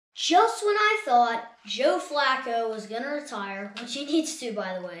Just when I thought Joe Flacco was going to retire, which he needs to,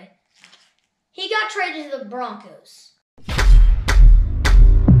 by the way, he got traded to the Broncos.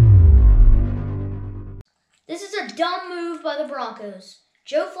 This is a dumb move by the Broncos.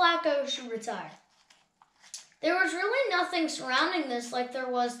 Joe Flacco should retire. There was really nothing surrounding this like there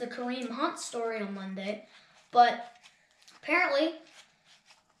was the Kareem Hunt story on Monday, but apparently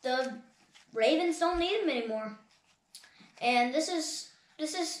the Ravens don't need him anymore. And this is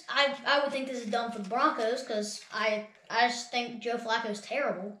I would think this is dumb for the Broncos because I just think Joe Flacco's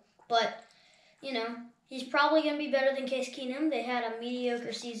terrible. But, you know, he's probably going to be better than Case Keenum. They had a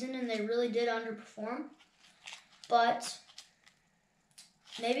mediocre season and they really did underperform. But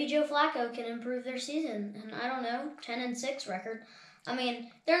maybe Joe Flacco can improve their season. And I don't know, 10-6 record. I mean,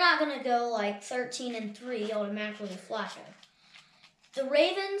 they're not going to go like 13-3 automatically with Flacco. The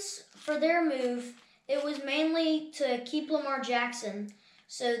Ravens, for their move, it was mainly to keep Lamar Jackson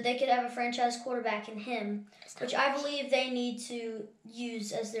so they could have a franchise quarterback in him, which I believe they need to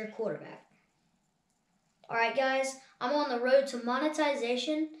use as their quarterback. All right, guys, I'm on the road to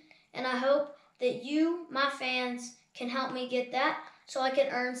monetization, and I hope that you, my fans, can help me get that so I can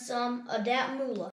earn some of that moolah.